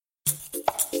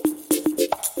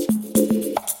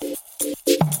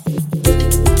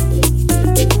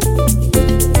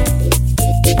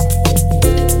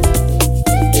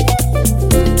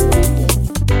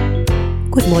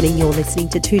morning, you're listening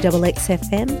to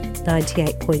 2XXFM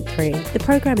 98.3. The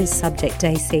program is Subject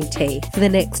ACT. For the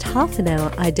next half an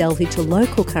hour, I delve into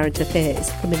local current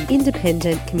affairs from an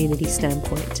independent community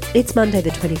standpoint. It's Monday the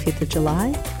 25th of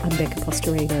July. I'm Becca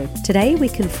Postorino. Today we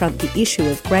confront the issue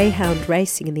of greyhound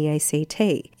racing in the ACT.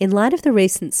 In light of the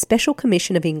recent Special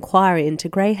Commission of Inquiry into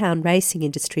Greyhound Racing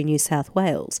Industry New South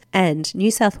Wales and New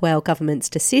South Wales Government's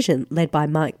decision, led by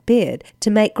Mike Beard,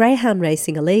 to make greyhound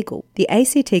racing illegal, the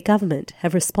ACT Government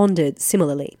have responded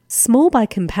similarly. Small by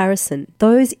comparison,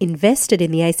 those invested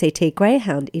in the ACT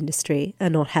greyhound industry are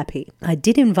not happy. I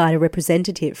did invite a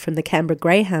representative from the Canberra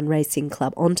Greyhound Racing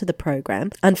Club onto the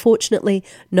program. Unfortunately,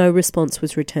 no response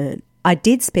was returned. I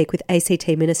did speak with ACT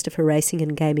Minister for Racing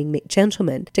and Gaming Mick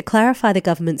Gentleman to clarify the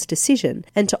government's decision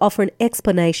and to offer an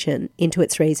explanation into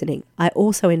its reasoning. I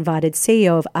also invited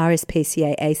CEO of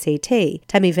RSPCA ACT,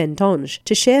 Tammy Vendonge,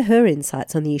 to share her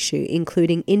insights on the issue,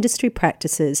 including industry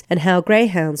practices and how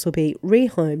greyhounds will be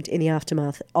rehomed in the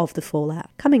aftermath of the fallout.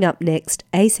 Coming up next,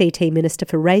 ACT Minister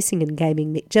for Racing and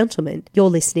Gaming Mick Gentleman. You're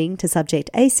listening to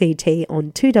Subject ACT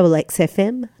on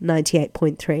 2XXFM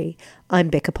 98.3. I'm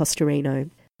Becca Postorino.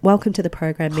 Welcome to the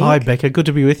program, Mick. Hi, Becca. Good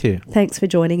to be with you. Thanks for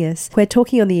joining us. We're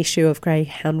talking on the issue of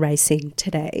greyhound racing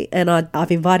today, and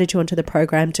I've invited you onto the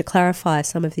program to clarify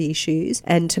some of the issues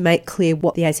and to make clear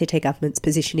what the ACT government's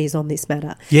position is on this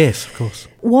matter. Yes, of course.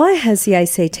 Why has the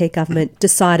ACT government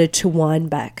decided to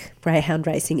wind back greyhound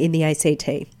racing in the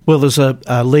ACT? Well, there's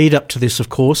a lead up to this, of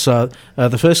course.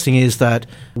 The first thing is that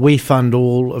we fund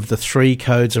all of the three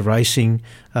codes of racing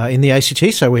in the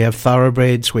ACT. So we have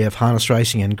thoroughbreds, we have harness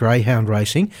racing and greyhound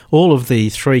racing. All of the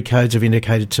three codes have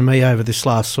indicated to me over this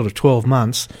last sort of 12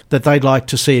 months that they'd like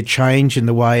to see a change in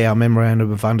the way our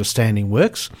Memorandum of Understanding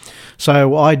works.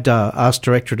 So I'd asked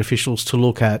Directorate officials to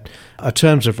look at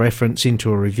terms of reference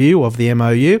into a review of the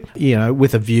MOU,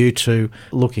 with a view to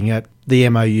looking at the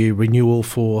MOU renewal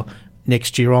for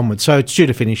next year onwards. So it's due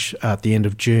to finish at the end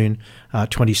of June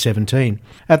 2017.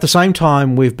 At the same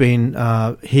time, we've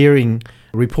been hearing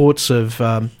reports of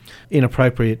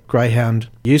inappropriate greyhound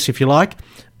use, if you like,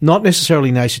 not necessarily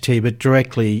in the ACT, but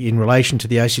directly in relation to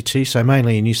the ACT, so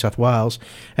mainly in New South Wales.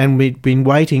 And we've been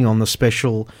waiting on the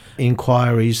special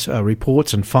inquiries,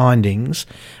 reports and findings.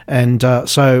 And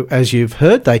so, as you've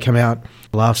heard, they come out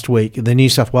last week. The New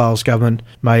South Wales government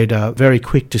made a very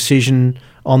quick decision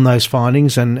on those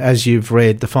findings, and as you've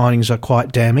read, the findings are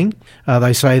quite damning.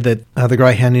 They say that the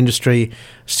greyhound industry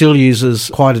still uses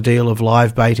quite a deal of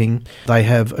live baiting. They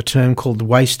have a term called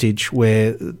wastage,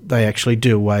 where they actually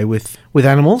do away with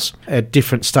animals at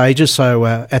different stages. So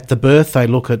at the birth, they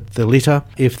look at the litter.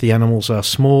 If the animals are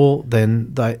small,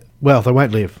 then they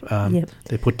won't live.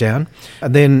 They're put down.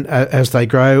 And then as they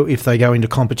grow, if they go into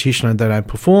competition and they don't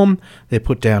perform, they're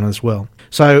put down as well.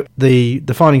 So the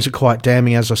findings are quite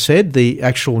damning, as I said. The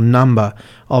actual number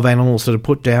of animals that are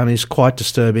put down is quite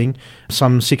disturbing,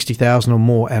 some 60,000 or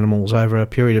more animals over a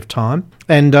period of time.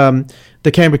 And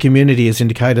the Canberra community has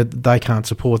indicated that they can't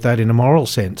support that in a moral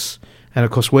sense. And,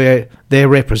 of course, we're their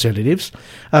representatives.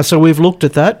 So we've looked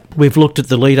at that. We've looked at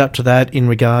the lead up to that in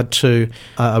regard to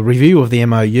a review of the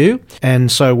MOU. And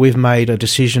so we've made a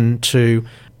decision to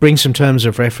bring some terms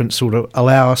of reference that will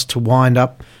allow us to wind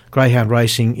up greyhound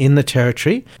racing in the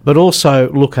territory, but also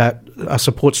look at a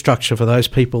support structure for those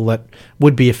people that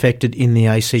would be affected in the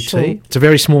ACT. Sure. It's a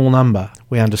very small number.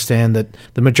 We understand that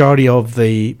the majority of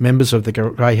the members of the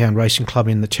Greyhound Racing Club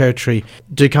in the territory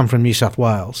do come from New South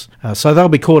Wales. So they'll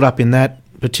be caught up in that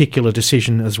particular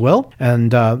decision as well.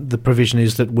 And the provision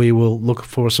is that we will look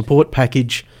for a support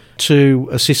package to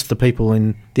assist the people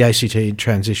in the ACT in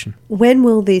transition. When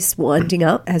will this winding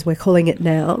up, as we're calling it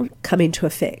now, come into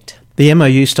effect? The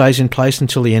MOU stays in place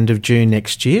until the end of June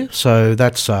next year, so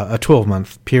that's a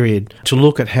 12-month period to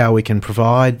look at how we can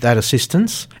provide that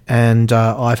assistance. And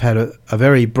I've had a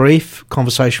very brief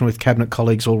conversation with Cabinet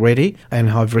colleagues already,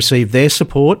 and I've received their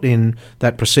support in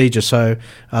that procedure, so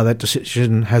that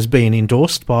decision has been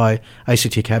endorsed by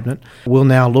ACT Cabinet. We'll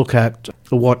now look at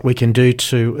what we can do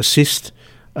to assist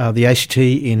the ACT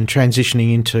in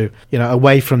transitioning into,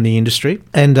 away from the industry,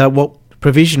 and what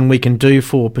provision we can do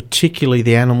for particularly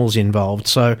the animals involved.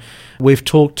 So we've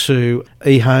talked to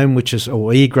eHome,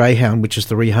 or eGreyhound, which is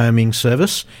the rehoming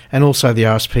service, and also the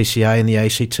RSPCA and the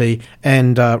ACT,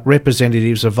 and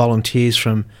representatives of volunteers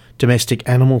from domestic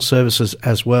animal services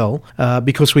as well,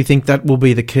 because we think that will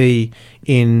be the key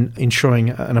in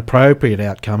ensuring an appropriate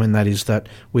outcome, and that is that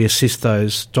we assist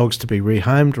those dogs to be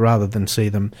rehomed rather than see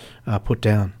them put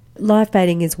down. Live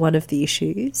baiting is one of the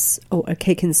issues, or a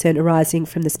key concern arising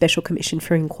from the Special Commission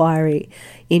for Inquiry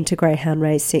into Greyhound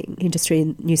Racing Industry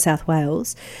in New South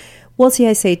Wales. Was the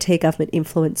ACT government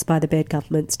influenced by the Baird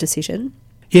government's decision?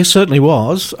 Yes, certainly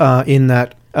was, in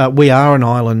that we are an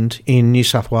island in New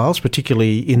South Wales,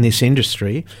 particularly in this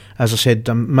industry. As I said,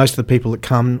 most of the people that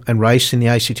come and race in the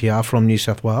ACT are from New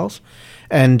South Wales.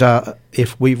 And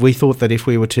if we thought that if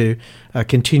we were to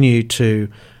continue to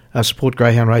support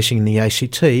greyhound racing in the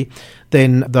ACT,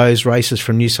 then those racers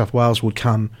from New South Wales would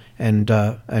come and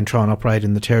try and operate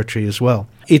in the territory as well.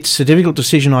 It's a difficult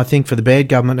decision, I think, for the Baird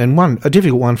government, and a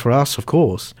difficult one for us, of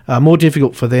course. More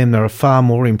difficult for them. There are far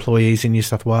more employees in New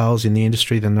South Wales in the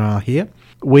industry than there are here.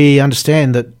 We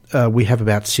understand that we have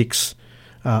about 6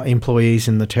 employees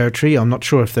in the territory. I'm not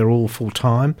sure if they're all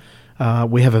full-time.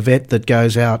 We have a vet that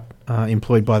goes out,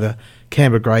 employed by the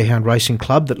Canberra Greyhound Racing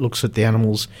Club, that looks at the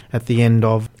animals at the end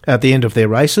of their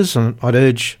races. And I'd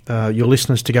urge your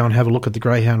listeners to go and have a look at the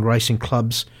Greyhound Racing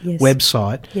Club's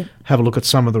website. Yep. Have a look at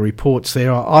some of the reports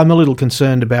there. I'm a little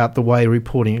concerned about the way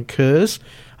reporting occurs.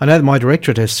 I know that my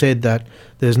directorate has said that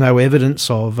there's no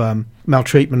evidence of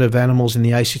maltreatment of animals in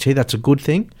the ACT. That's a good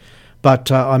thing.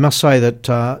 But I must say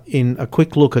that in a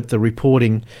quick look at the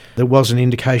reporting, there was an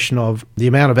indication of the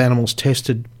amount of animals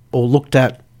tested or looked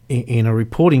at in a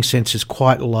reporting sense is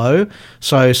quite low.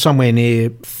 So somewhere near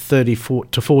 34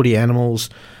 to 40 animals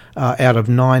out of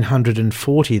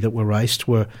 940 that were raced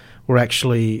were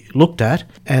actually looked at.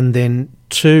 And then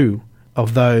 2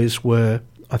 of those were,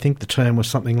 I think the term was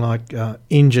something like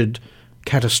injured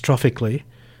catastrophically.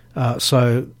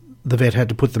 So the vet had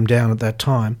to put them down at that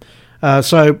time.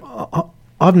 So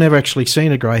I've never actually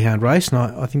seen a greyhound race, and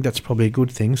I think that's probably a good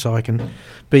thing, so I can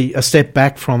be a step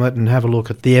back from it and have a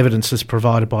look at the evidence that's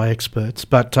provided by experts.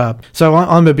 But so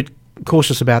I'm a bit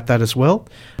cautious about that as well.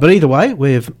 But either way,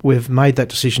 we've made that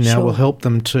decision now. Sure. We'll help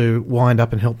them to wind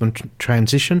up and help them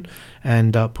transition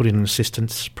and put in an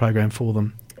assistance program for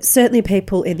them. Certainly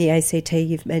people in the ACT,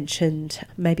 you've mentioned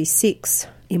maybe 6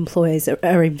 employers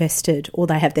are invested, or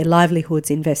they have their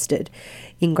livelihoods invested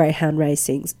in greyhound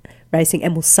racing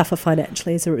and will suffer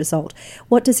financially as a result.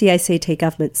 What does the ACT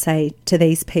government say to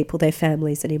these people, their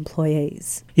families and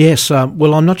employees? Yes,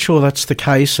 well, I'm not sure that's the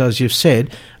case, as you've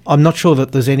said. I'm not sure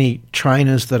that there's any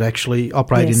trainers that actually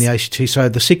operate in the ACT. So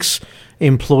the 6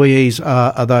 employees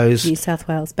are those... New South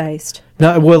Wales based?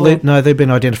 No, well, they've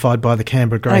been identified by the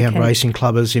Canberra Greyhound Racing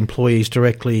Club as employees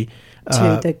directly...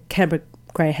 to the Canberra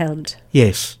Greyhound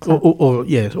Yes,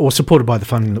 or supported by the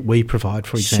funding that we provide,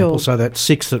 for example. Sure. So that's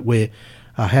 6 that we're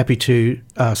happy to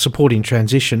support in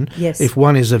transition. Yes. If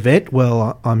one is a vet,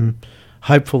 well, I'm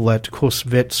hopeful that, of course,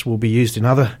 vets will be used in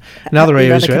other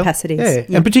areas as well. Capacities.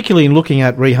 Yeah, and particularly in looking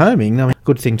at rehoming. I mean,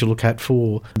 good thing to look at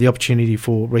for the opportunity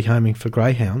for rehoming for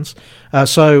greyhounds.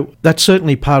 So that's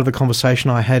certainly part of the conversation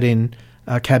I had in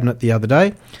Cabinet the other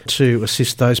day to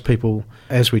assist those people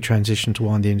as we transition to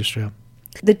wind the industry up.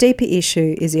 The deeper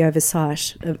issue is the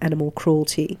oversight of animal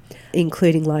cruelty,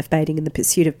 including live baiting in the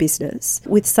pursuit of business,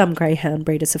 with some greyhound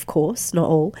breeders, of course, not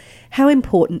all. How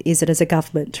important is it as a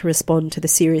government to respond to the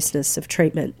seriousness of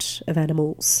treatment of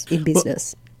animals in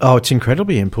business? Well, it's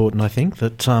incredibly important, I think,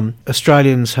 that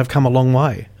Australians have come a long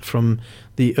way from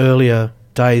the earlier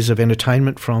days of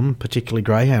entertainment from, particularly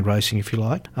greyhound racing, if you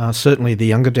like. Certainly the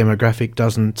younger demographic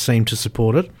doesn't seem to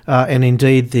support it. And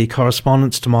indeed, the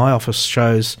correspondence to my office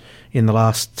shows in the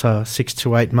last 6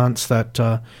 to 8 months that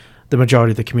the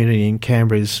majority of the community in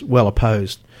Canberra is well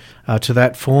opposed to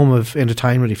that form of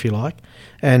entertainment, if you like.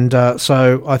 And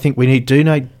so I think we need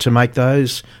to make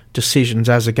those decisions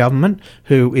as a government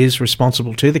who is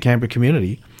responsible to the Canberra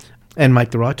community and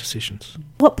make the right decisions.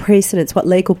 What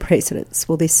legal precedents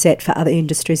will this set for other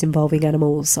industries involving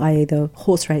animals, i.e. the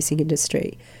horse racing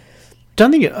industry?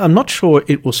 I'm not sure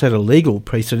it will set a legal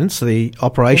precedence, the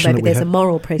operation that we have. Maybe there's a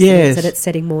moral precedence that it's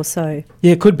setting more so.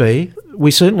 Yeah, it could be.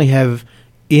 We certainly have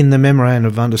in the Memorandum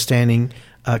of Understanding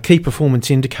key performance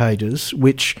indicators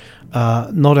which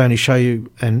not only show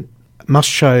you and must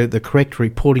show the correct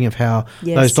reporting of how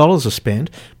those dollars are spent,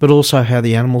 but also how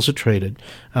the animals are treated.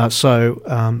 So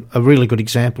a really good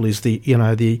example is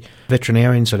the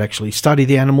veterinarians that actually study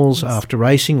the animals after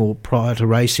racing or prior to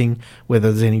racing,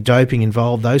 whether there's any doping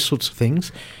involved, those sorts of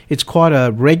things. It's quite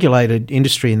a regulated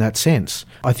industry in that sense.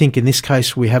 I think in this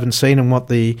case we haven't seen, and what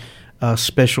the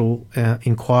special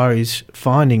inquiry's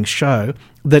findings show,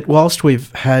 that whilst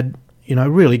we've had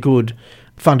really good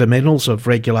fundamentals of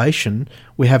regulation,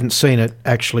 we haven't seen it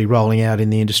actually rolling out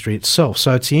in the industry itself.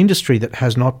 So it's the industry that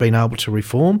has not been able to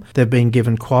reform. They've been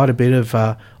given quite a bit of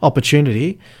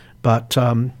opportunity, but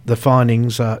the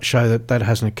findings show that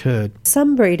hasn't occurred.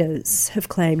 Some breeders have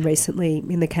claimed recently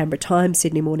in the Canberra Times,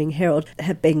 Sydney Morning Herald,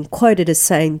 have been quoted as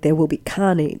saying there will be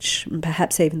carnage and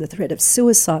perhaps even the threat of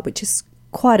suicide, which is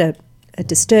quite a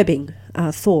disturbing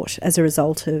thought as a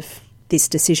result of this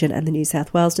decision and the New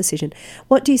South Wales decision.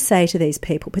 What do you say to these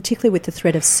people, particularly with the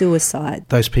threat of suicide?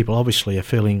 Those people obviously are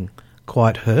feeling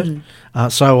quite hurt.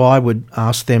 So I would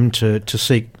ask them to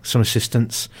seek some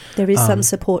assistance. There is some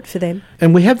support for them.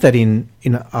 And we have that in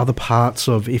other parts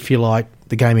of, if you like,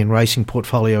 the gaming and racing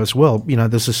portfolio as well. You know,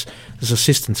 there's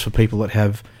assistance for people that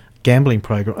have gambling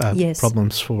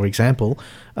problems, for example,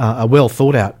 a well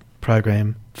thought out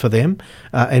program for them,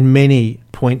 and many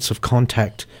points of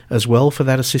contact as well for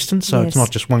that assistance. So it's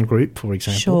not just one group, for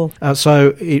example.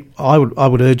 Sure. I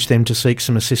would urge them to seek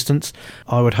some assistance.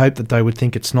 I would hope that they would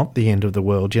think it's not the end of the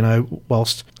world. You know,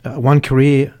 whilst one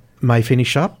career may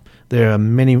finish up, there are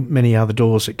many, many other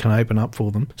doors that can open up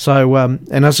for them. So,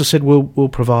 and as I said, we'll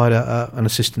provide an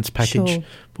assistance package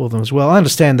for them as well. I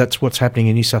understand that's what's happening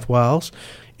in New South Wales.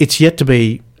 It's yet to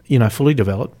be, fully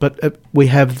developed, but we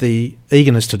have the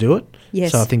eagerness to do it.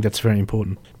 Yes. So I think that's very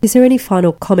important. Is there any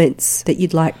final comments that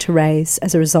you'd like to raise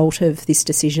as a result of this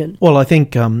decision? Well, I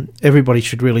think everybody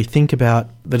should really think about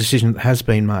the decision that has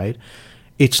been made.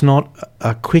 It's not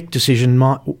a quick decision.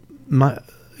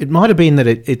 It might have been that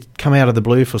it come out of the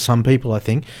blue for some people, I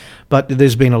think, but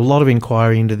there's been a lot of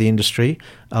inquiry into the industry,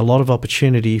 a lot of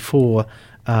opportunity for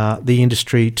the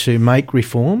industry to make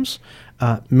reforms.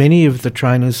 Many of the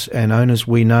trainers and owners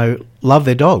we know love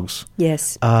their dogs.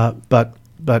 Yes.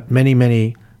 But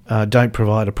many don't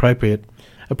provide appropriate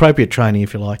training,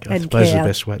 if you like, I suppose is the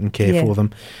best way, and care for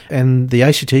them. And the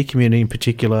ACT community in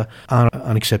particular are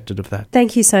unaccepted of that.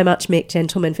 Thank you so much, Mick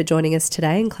Gentleman, for joining us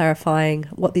today and clarifying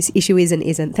what this issue is and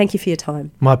isn't. Thank you for your time.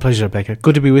 My pleasure, Rebecca.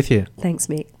 Good to be with you. Thanks,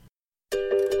 Mick.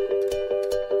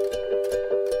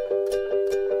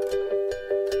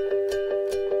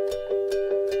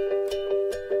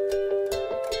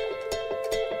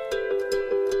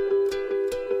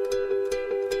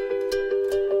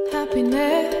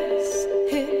 Happiness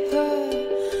hit her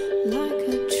like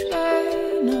a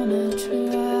train on a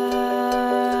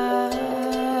track,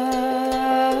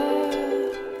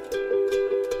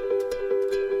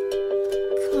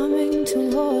 coming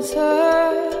towards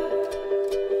her,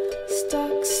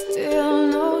 stuck still,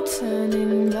 no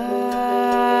turning back.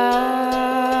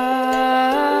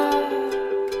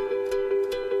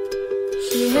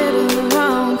 She hid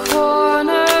around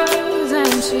corners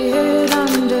and she hid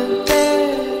under bed.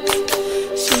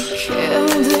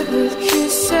 Killed it with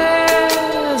kisses,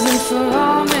 and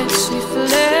from it she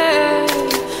fled.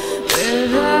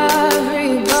 With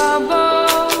every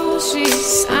bubble she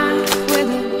sank with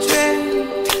a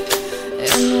drink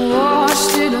and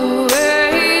washed it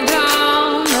away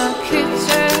down the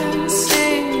kitchen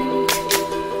sink.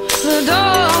 The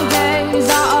dog days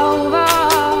are over,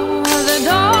 the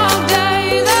dog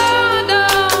days are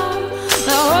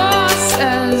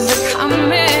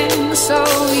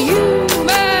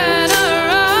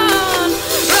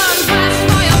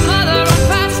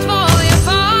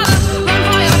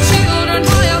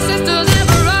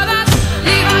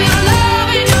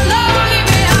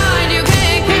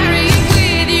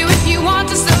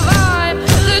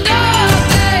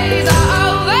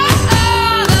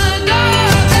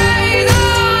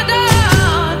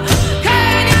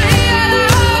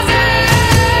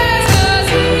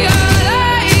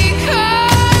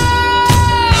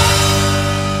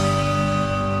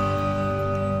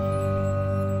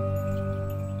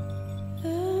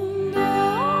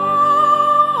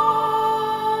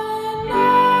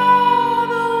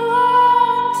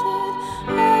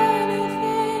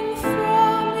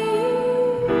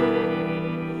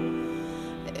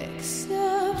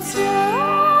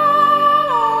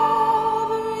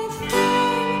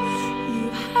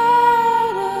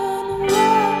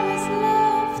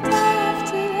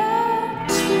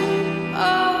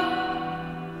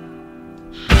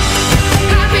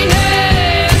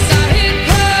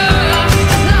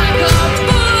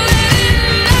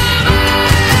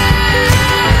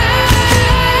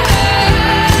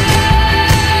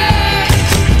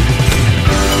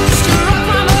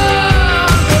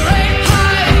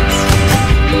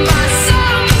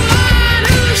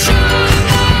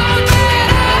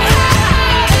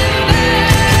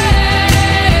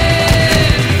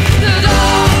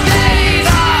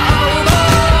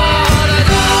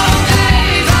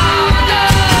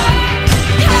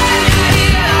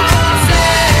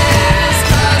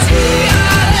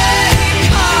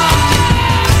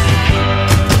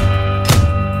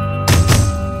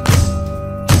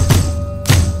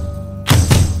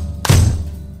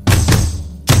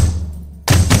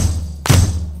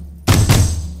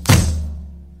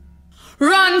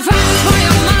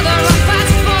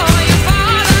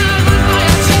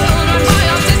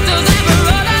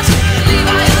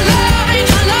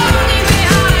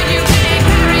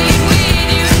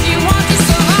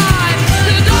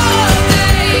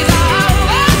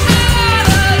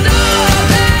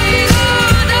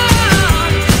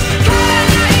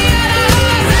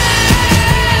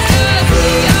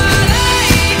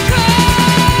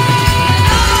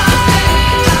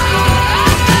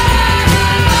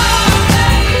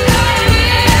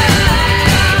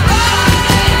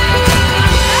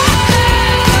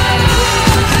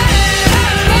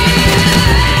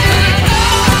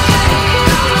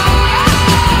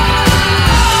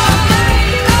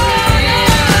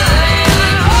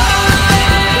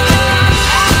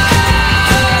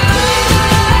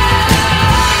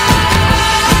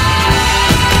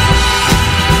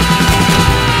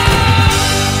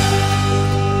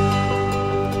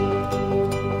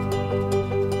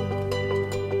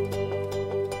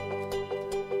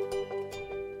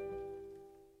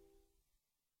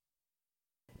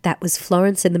That was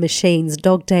Florence and the Machine's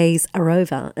Dog Days Are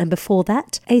Over, and before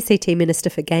that, ACT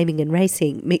Minister for Gaming and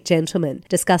Racing, Mick Gentleman,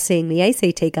 discussing the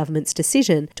ACT government's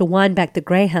decision to wind back the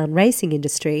greyhound racing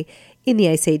industry in the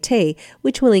ACT,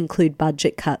 which will include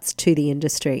budget cuts to the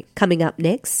industry. Coming up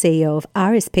next, CEO of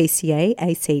RSPCA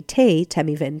ACT,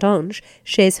 Tammy Vendange,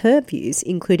 shares her views,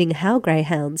 including how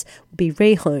greyhounds will be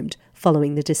rehomed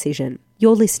following the decision.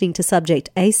 You're listening to Subject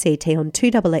ACT on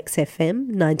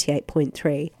 2XXFM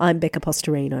 98.3. I'm Becca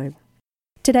Postorino.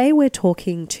 Today we're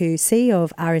talking to CEO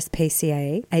of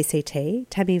RSPCA ACT,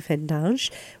 Tammy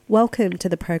Vendange. Welcome to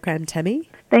the program,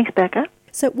 Tammy. Thanks, Becca.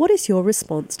 So what is your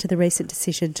response to the recent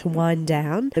decision to wind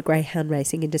down the greyhound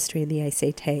racing industry in the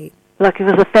ACT? Look, it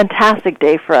was a fantastic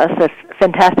day for us, a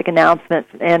fantastic announcement,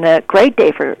 and a great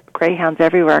day for greyhounds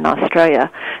everywhere in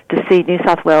Australia to see New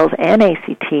South Wales and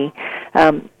ACT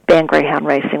ban greyhound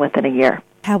racing within a year.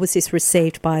 How was this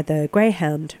received by the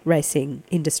greyhound racing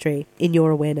industry in your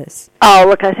awareness? Oh,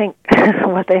 look, I think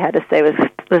what they had to say was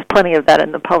there's plenty of that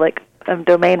in the public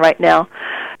domain right now.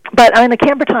 But I mean, the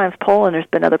Canberra Times poll, and there's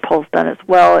been other polls done as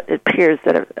well, it appears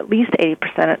that at least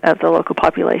 80% of the local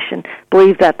population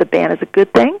believe that the ban is a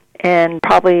good thing, and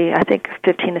probably, I think,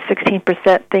 15 to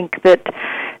 16% think that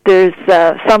there's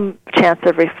some chance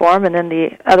of reform, and then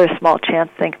the other small chance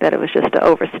think that it was just an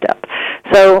overstep.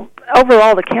 So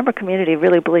overall, the Canberra community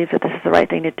really believes that this is the right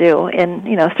thing to do, and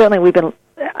certainly we've been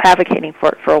advocating for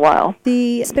it for a while.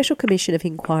 The Special Commission of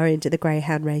Inquiry into the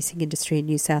greyhound racing industry in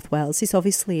New South Wales has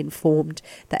obviously informed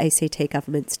the ACT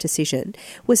government's decision.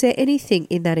 Was there anything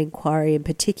in that inquiry in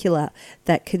particular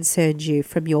that concerned you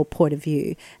from your point of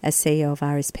view as CEO of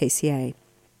RSPCA?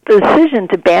 The decision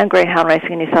to ban greyhound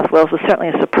racing in New South Wales was certainly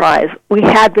a surprise. We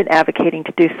had been advocating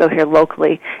to do so here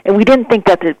locally, and we didn't think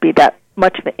that there'd be that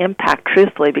much of an impact,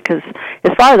 truthfully, because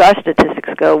as far as our statistics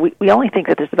go, we only think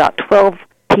that there's about 12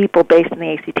 people based in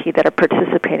the ACT that are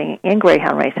participating in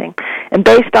greyhound racing. And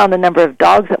based on the number of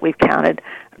dogs that we've counted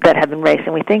that have been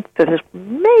racing, we think that there's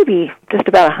maybe just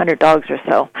about 100 dogs or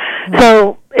so.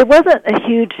 So it wasn't a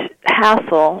huge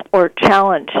hassle or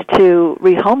challenge to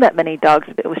rehome that many dogs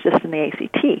if it was just in the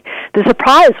ACT. The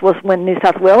surprise was when New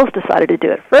South Wales decided to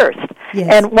do it first. Yes.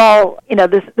 And while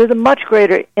there's a much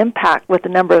greater impact with the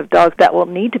number of dogs that will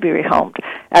need to be rehomed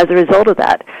as a result of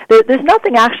that, there's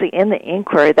nothing actually in the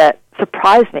inquiry that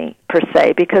surprised me per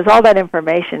se, because all that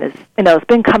information is, it's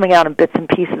been coming out in bits and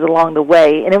pieces along the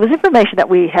way, and it was information that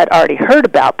we had already heard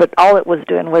about, but all it was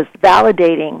doing was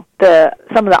validating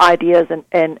some of the ideas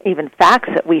and even facts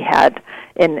that we had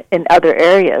in other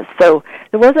areas. So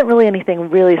there wasn't really anything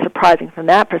really surprising from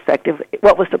that perspective.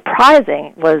 What was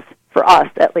surprising was, for us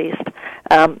at least,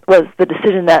 was the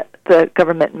decision that the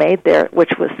government made there,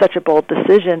 which was such a bold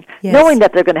decision, yes, knowing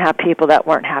that they're going to have people that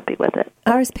weren't happy with it.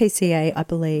 RSPCA, I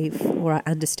believe, or I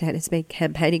understand, has been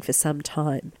campaigning for some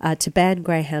time to ban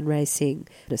greyhound racing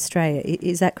in Australia.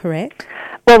 Is that correct?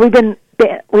 Well, we've been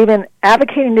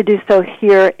advocating to do so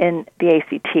here in the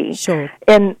ACT. Sure.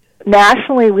 And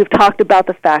nationally, we've talked about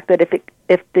the fact that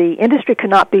if the industry could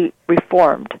not be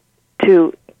reformed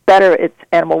to better its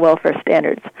animal welfare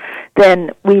standards,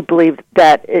 then we believed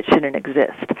that it shouldn't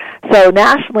exist. So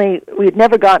nationally, we'd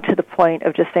never gotten to the point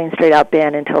of just saying straight out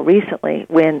ban until recently,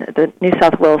 when the New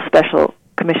South Wales Special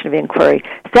Commission of Inquiry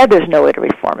said there's no way to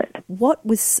reform it. What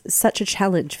was such a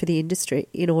challenge for the industry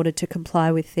in order to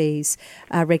comply with these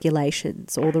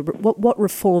regulations, or what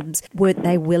reforms weren't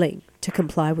they willing to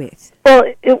comply with? Well,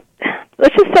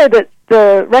 let's just say that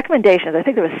the recommendations, I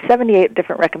think there were 78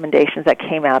 different recommendations that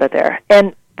came out of there,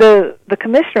 and the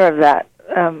commissioner of that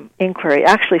inquiry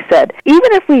actually said,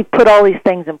 even if we put all these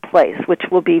things in place, which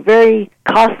will be very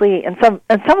costly and some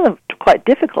of them quite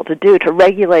difficult to do to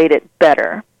regulate it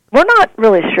better, we're not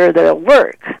really sure that it'll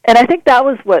work. And I think that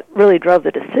was what really drove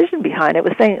the decision behind it,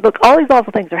 was saying, look, all these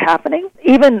awful things are happening.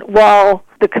 Even while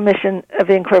the Commission of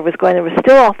Inquiry was going, there were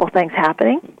still awful things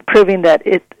happening, proving that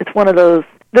it's one of those.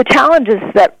 The challenges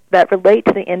that relate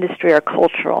to the industry are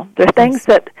cultural. There are things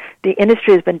that the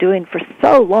industry has been doing for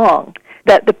so long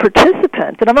that the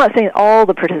participants, and I'm not saying all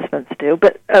the participants do,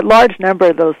 but a large number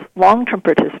of those long-term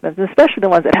participants, and especially the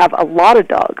ones that have a lot of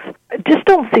dogs, just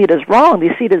don't see it as wrong. They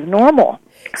see it as normal.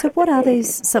 So what are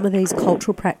some of these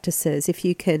cultural practices, if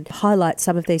you can highlight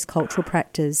some of these cultural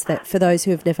practices that, for those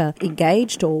who have never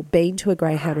engaged or been to a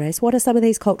greyhound race, what are some of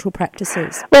these cultural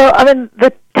practices? Well, I mean,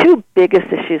 the two biggest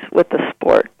issues with the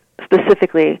sport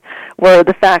specifically were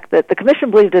the fact that the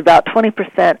Commission believed about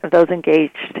 20% of those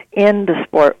engaged in the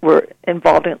sport were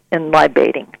involved in live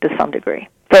baiting to some degree.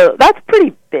 So that's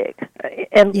pretty big.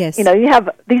 And, yes, you have,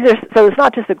 so it's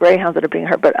not just the greyhounds that are being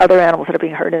hurt, but other animals that are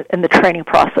being hurt in the training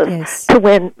process, yes, to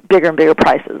win bigger and bigger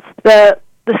prizes. The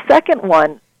second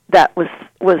one that was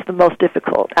the most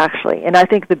difficult, actually. And I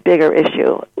think the bigger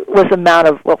issue was the amount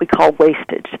of what we call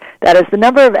wastage. That is the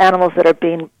number of animals that are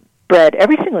being bred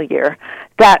every single year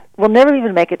that will never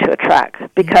even make it to a track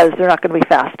because they're not going to be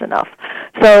fast enough.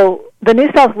 So the New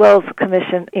South Wales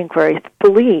Commission inquiry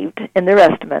believed in their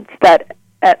estimates that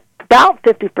at about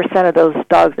 50% of those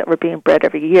dogs that were being bred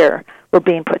every year were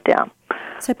being put down.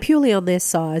 So purely on their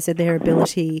size and their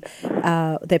ability,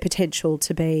 their potential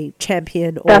to be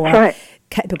champion or That's right.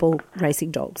 capable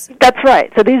racing dogs. That's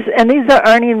right. So these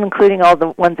aren't even including all the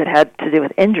ones that had to do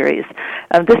with injuries.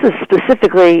 This is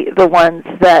specifically the ones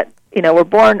that were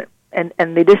born and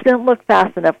they just didn't look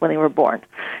fast enough when they were born.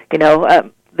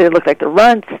 They looked like the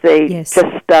runts. They just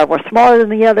were smaller than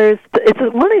the others. It's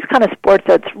one of these kind of sports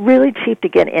that's really cheap to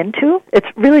get into. It's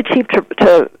really cheap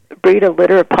to breed a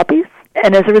litter of puppies.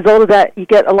 And as a result of that, you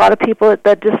get a lot of people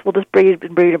that will just breed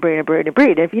and breed and breed and breed and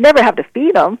breed. And if you never have to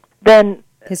feed them, then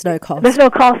there's no cost. There's no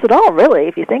cost at all, really,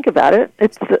 if you think about it.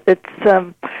 It's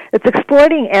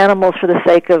exploiting animals for the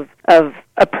sake of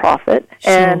a profit,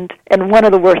 Sure. and one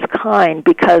of the worst kind,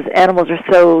 because animals are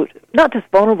so not just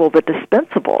vulnerable but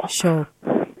dispensable. Sure.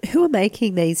 Who are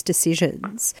making these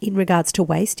decisions in regards to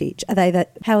wastage?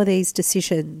 How are these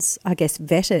decisions, I guess,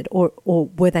 vetted, or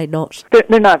were they not?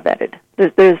 They're not vetted.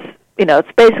 There's it's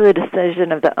basically a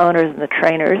decision of the owners and the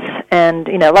trainers, and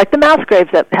like the mouse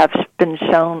graves that have been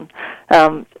shown,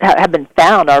 have been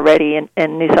found already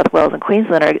in New South Wales and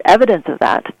Queensland are evidence of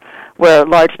that, where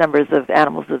large numbers of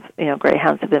animals of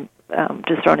greyhounds have been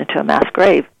just thrown into a mass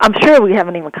grave. I'm sure we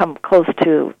haven't even come close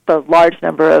to the large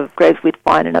number of graves we'd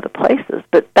find in other places,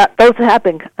 but those have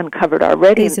been uncovered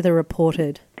already. These are the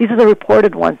reported. These are the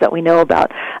reported ones that we know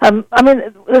about.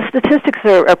 The statistics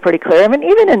are pretty clear.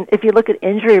 Even if you look at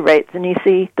injury rates and you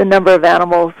see the number of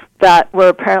animals that were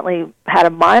apparently had a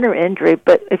minor injury,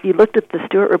 but if you looked at the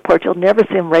Stewart report, you'll never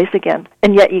see them race again.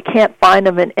 And yet you can't find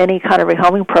them in any kind of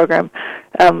rehoming program,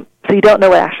 so you don't know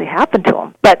what actually happened to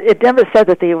them. But it never said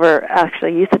that they were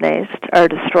actually euthanized or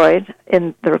destroyed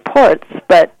in the reports,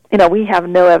 but we have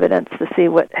no evidence to see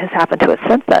what has happened to it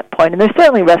since that point. And there's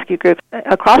certainly rescue groups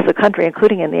across the country,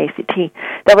 including in the ACT,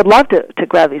 that would love to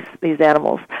grab these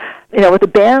animals. With the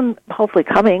ban hopefully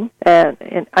coming, and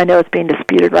I know it's being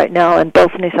disputed right now in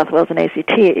both New South Wales and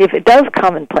ACT, if it does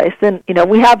come in place, then,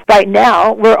 we have right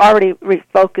now, we're already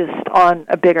refocused on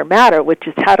a bigger matter, which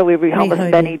is how do we rehome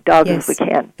as many dogs as we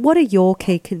can. What are your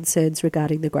key concerns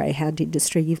regarding the greyhound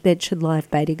industry? You've mentioned live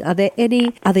baiting. Are there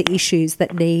any other issues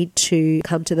that need to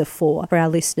come to the fore for our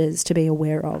listeners to be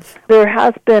aware of? There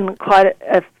has been quite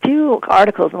a few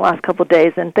articles in the last couple of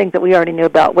days and things that we already knew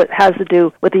about what has to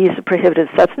do with the use of prohibited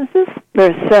substances.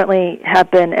 There certainly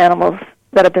have been animals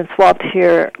that have been swabbed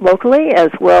here locally, as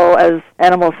well as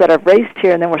animals that have raced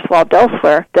here and then were swabbed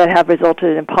elsewhere that have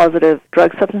resulted in positive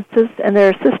drug substances in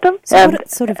their system. So what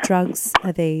sort of drugs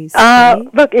are these?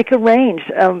 Look, it could range.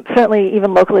 Certainly,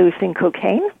 even locally, we've seen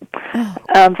cocaine. Oh.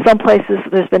 Some places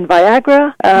there's been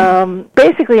Viagra.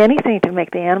 Basically anything to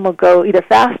make the animal go either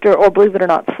faster or, believe it or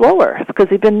not, slower, because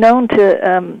they've been known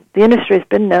to, the industry has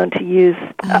been known to use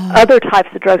other types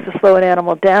of drugs to slow an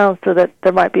animal down so that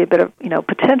there might be a bit of,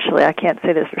 potentially, I can't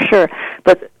say this for sure,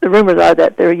 but the rumors are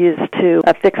that they're used to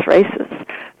fix races.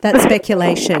 That's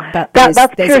speculation, but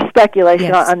that's pure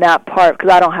speculation on that part,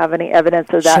 because I don't have any evidence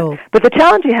of that. Sure. But the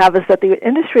challenge you have is that the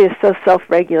industry is so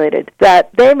self-regulated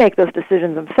that they make those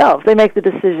decisions themselves. They make the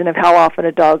decision of how often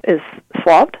a dog is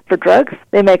swabbed for drugs.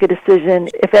 They make a decision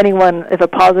if a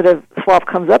positive swab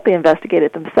comes up, they investigate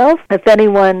it themselves. If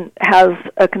anyone has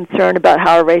a concern about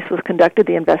how a race was conducted,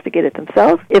 they investigate it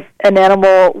themselves. If an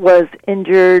animal was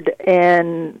injured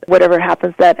and whatever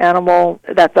happens to that animal,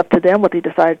 that's up to them what they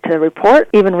decide to report.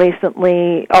 Even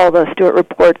recently, all the Stewart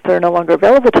reports are no longer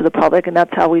available to the public, and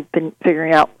that's how we've been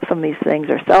figuring out some of these things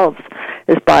ourselves,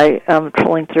 is by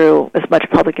trolling through as much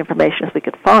public information as we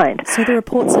could find. So the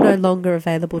reports are no longer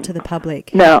available to the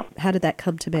public? No. How did that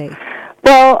come to be?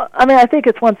 Well, I think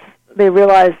it's once they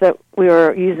realized that we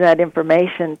were using that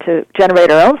information to generate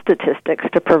our own statistics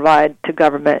to provide to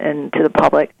government and to the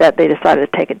public that they decided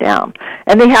to take it down.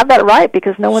 And they have that right,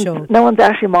 because no one's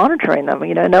actually monitoring them.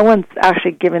 No one's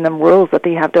actually giving them rules that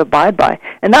they have to abide by.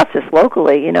 And that's just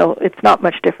locally. It's not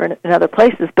much different in other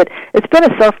places. But it's been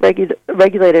a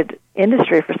self-regulated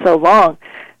industry for so long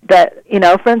that,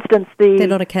 for instance, they're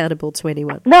not accountable to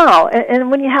anyone. No. And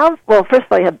when you have, first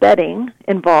of all, you have betting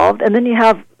involved, and then you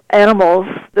have animals.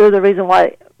 They're the reason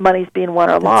why money's being won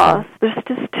or lost. There's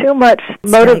just too much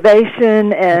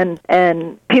motivation,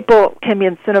 and people can be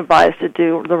incentivized to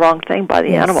do the wrong thing by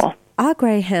the animal. Are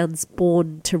greyhounds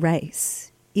born to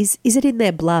race? Is it in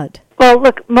their blood? Well,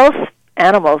 look, most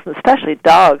animals, and especially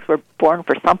dogs, were born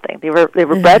for something. They were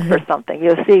bred for something.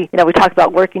 You'll see, we talk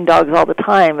about working dogs all the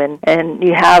time, and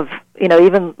you have,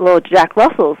 even little Jack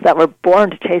Russells that were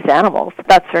born to chase animals.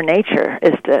 That's their nature,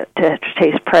 is to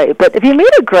chase prey. But if you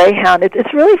meet a greyhound,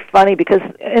 it's really funny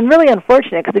and really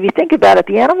unfortunate, because if you think about it,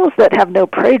 the animals that have no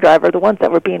prey drive are the ones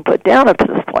that were being put down up to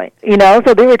this point.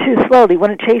 So they were too slow. They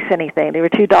wouldn't chase anything. They were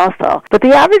too docile. But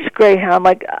the average greyhound,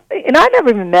 I never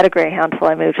even met a greyhound until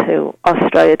I moved to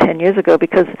Australia 10 years ago,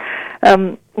 because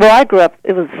where I grew up,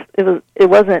 it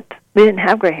wasn't. We didn't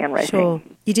have greyhound racing. Sure.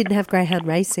 You didn't have greyhound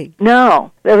racing?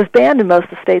 No. It was banned in most of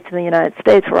the states in the United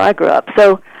States where I grew up.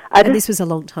 So and this was a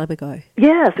long time ago.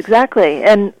 Yes, exactly.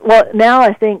 And now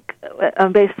I think,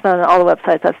 based on all the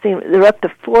websites I've seen, there are up to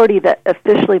 40 that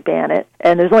officially ban it,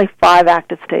 and there's only 5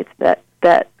 active states that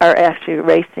are actually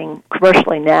racing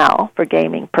commercially now for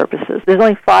gaming purposes. There's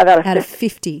only 5 out of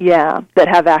 50. Yeah, that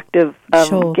have active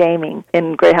gaming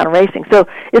in greyhound racing. So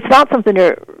it's not something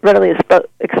you're readily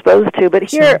exposed to. But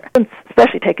here,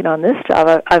 especially taking on this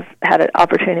job, I've had an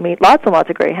opportunity to meet lots and lots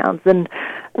of greyhounds, and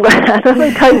let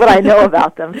me tell you what I know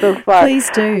about them so far. Please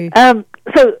do.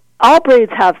 So all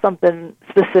breeds have something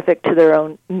specific to their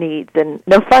own needs, and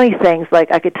funny things,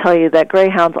 like I could tell you that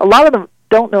greyhounds, a lot of them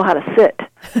don't know how to sit.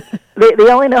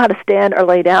 They only know how to stand or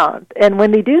lay down. And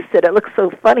when they do sit, it looks so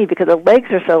funny because their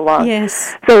legs are so long.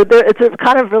 Yes. So it's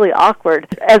kind of really awkward.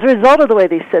 As a result of the way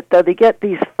they sit, though, they get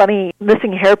these funny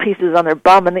missing hair pieces on their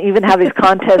bum, and they even have these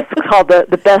contests called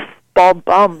the best bald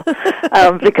bum,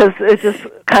 because it's just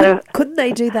kind of... Couldn't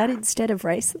they do that instead of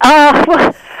racing?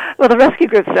 Well, the rescue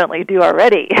groups certainly do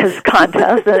already as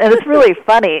contests, and it's really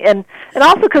funny. And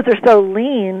also because they're so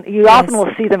lean, you often will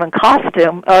see them in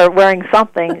costume or wearing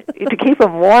something to keep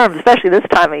them warm, especially this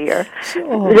time of year.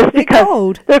 Sure. Just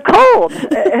because they're cold.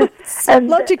 So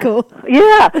logical.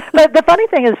 Yeah. But the funny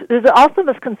thing is, there's also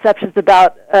misconceptions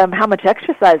about how much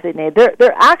exercise they need.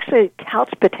 They're actually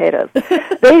couch potatoes.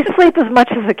 They sleep as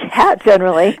much as a cat,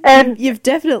 generally. And you've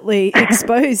definitely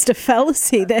exposed a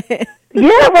fallacy there.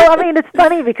 Yeah, well, it's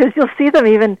funny because you'll see them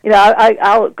even,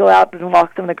 I'll go out and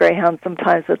walk some of the greyhounds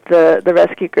sometimes with the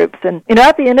rescue groups, and,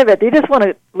 at the end of it, they just want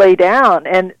to lay down,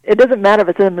 and it doesn't matter if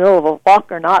it's in the middle of a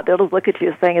walk or not. They'll just look at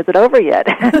you saying, is it over yet?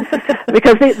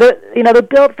 Because they're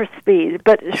built for speed,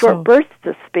 but short bursts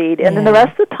of speed, and then the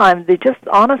rest of the time, they just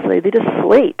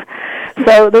sleep.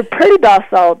 So they're pretty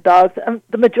docile dogs.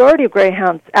 The majority of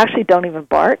greyhounds actually don't even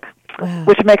bark. Wow.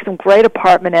 Which makes them great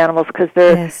apartment animals because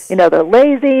they're, they're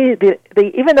lazy. They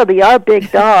even though they are big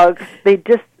dogs,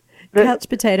 couch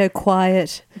potato,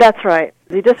 quiet. That's right.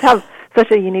 They just have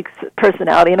such a unique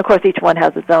personality, and of course, each one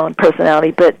has its own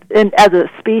personality. But as a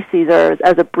species or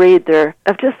as a breed,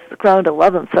 I've just grown to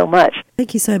love them so much.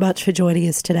 Thank you so much for joining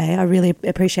us today. I really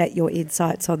appreciate your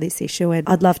insights on this issue, and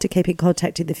I'd love to keep in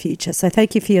contact in the future. So,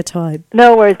 thank you for your time.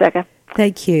 No worries, Becca.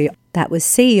 Thank you. That was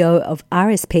CEO of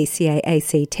RSPCA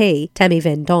ACT, Tammy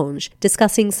Vendange,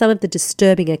 discussing some of the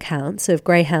disturbing accounts of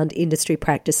greyhound industry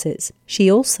practices.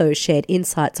 She also shared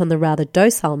insights on the rather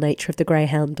docile nature of the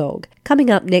greyhound dog. Coming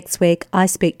up next week, I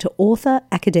speak to author,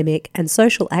 academic and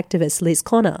social activist Liz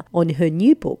Connor on her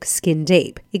new book, Skin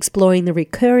Deep, exploring the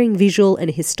recurring visual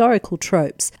and historical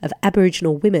tropes of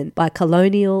Aboriginal women by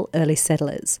colonial early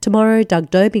settlers. Tomorrow, Doug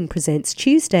Dobing presents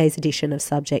Tuesday's edition of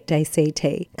Subject ACT.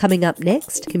 Coming up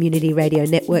next, Community Radio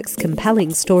Network's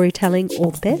compelling storytelling,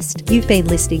 or BEST. You've been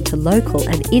listening to local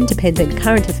and independent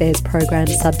current affairs program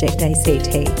Subject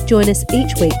ACT. Join us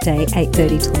each weekday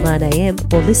 8:30 till 9am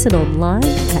or listen online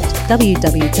at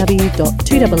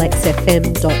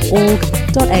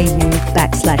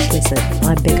www.2xxfm.org.au/listen.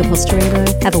 I'm Becca Postorino.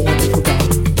 Have a wonderful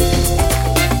day.